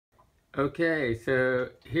Okay, so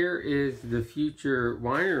here is the future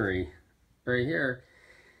winery right here.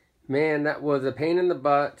 Man, that was a pain in the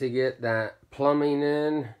butt to get that plumbing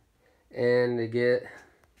in and to get,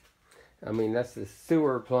 I mean, that's the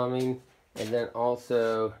sewer plumbing, and then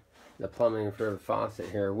also the plumbing for the faucet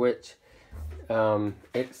here, which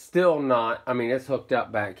it's still not, I mean, it's hooked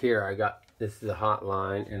up back here. This is a hot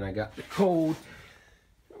line, and I got the cold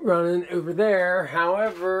running over there.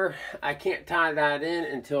 However, I can't tie that in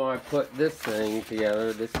until I put this thing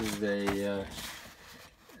together. This is a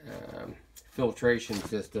filtration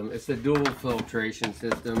system. It's a dual filtration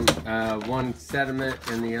system. One sediment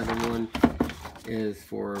and the other one is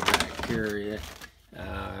for bacteria.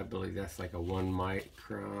 I believe that's like a 1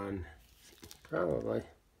 micron, probably.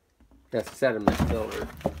 That's sediment filter.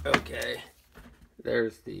 Okay,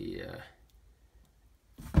 there's the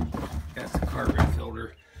that's the carbon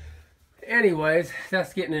filter. Anyways,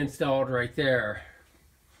 that's getting installed right there.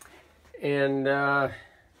 And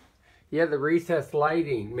yeah, the recessed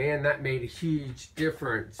lighting, man, that made a huge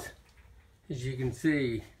difference, as you can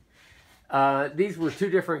see. These were 2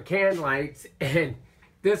 different can lights, and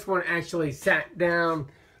this one actually sat down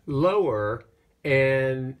lower,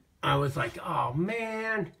 and I was like, oh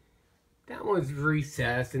man, that one's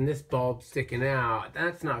recessed and this bulb's sticking out.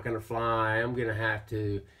 That's not gonna fly. I'm gonna have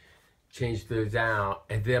to change those out.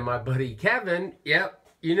 And then my buddy Kevin, yep,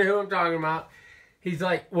 you know who I'm talking about, he's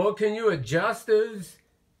like, well, can you adjust those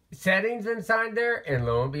settings inside there? And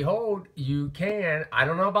lo and behold, you can. I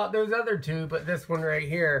don't know about those other 2, but this one right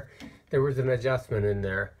here, there was an adjustment in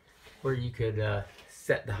there where you could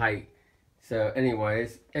set the height. So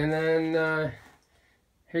anyways, and then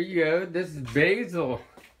here you go. This is Basil.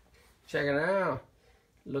 Check it out.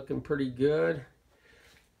 Looking pretty good.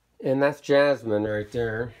 And that's Jasmine right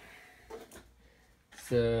there.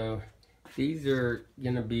 So these are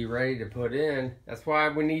gonna be ready to put in. That's why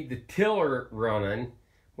we need the tiller running,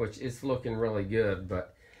 which is looking really good.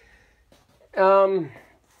 But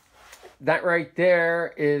that right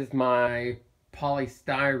there is my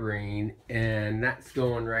polystyrene, and that's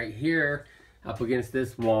going right here up against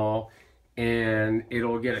this wall, and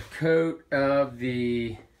it'll get a coat of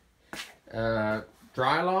the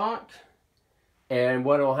dry lock. And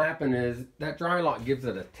what will happen is that dry lock gives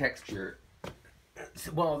it a texture.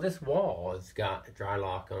 Well, this wall has got a dry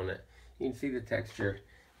lock on it. You can see the texture.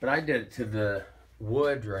 But I did it to the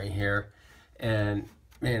wood right here. And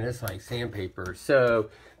man, it's like sandpaper. So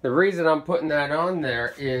the reason I'm putting that on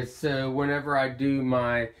there is so whenever I do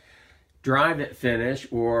my drive it finish,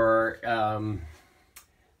 or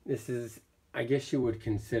this is, I guess you would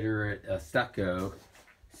consider it a stucco.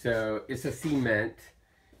 So it's a cement.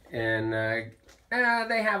 And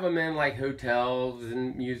they have them in like hotels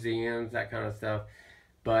and museums, that kind of stuff.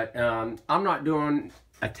 But I'm not doing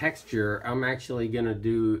a texture. I'm actually going to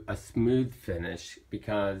do a smooth finish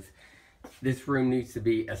because this room needs to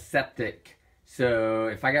be aseptic. So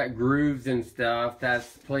if I got grooves and stuff,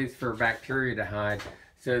 that's a place for bacteria to hide.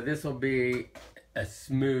 So this will be a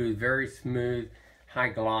smooth, very smooth, high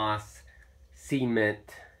gloss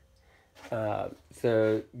cement.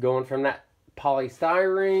 So going from that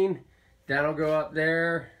polystyrene, that'll go up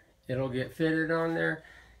there, it'll get fitted on there,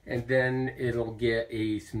 and then it'll get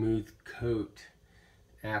a smooth coat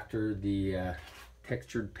after the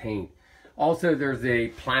textured paint. Also, there's a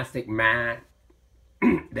plastic mat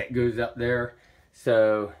that goes up there,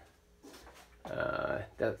 so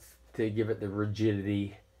that's to give it the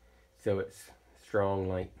rigidity so it's strong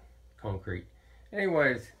like concrete.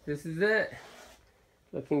 Anyways, this is it.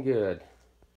 Looking good.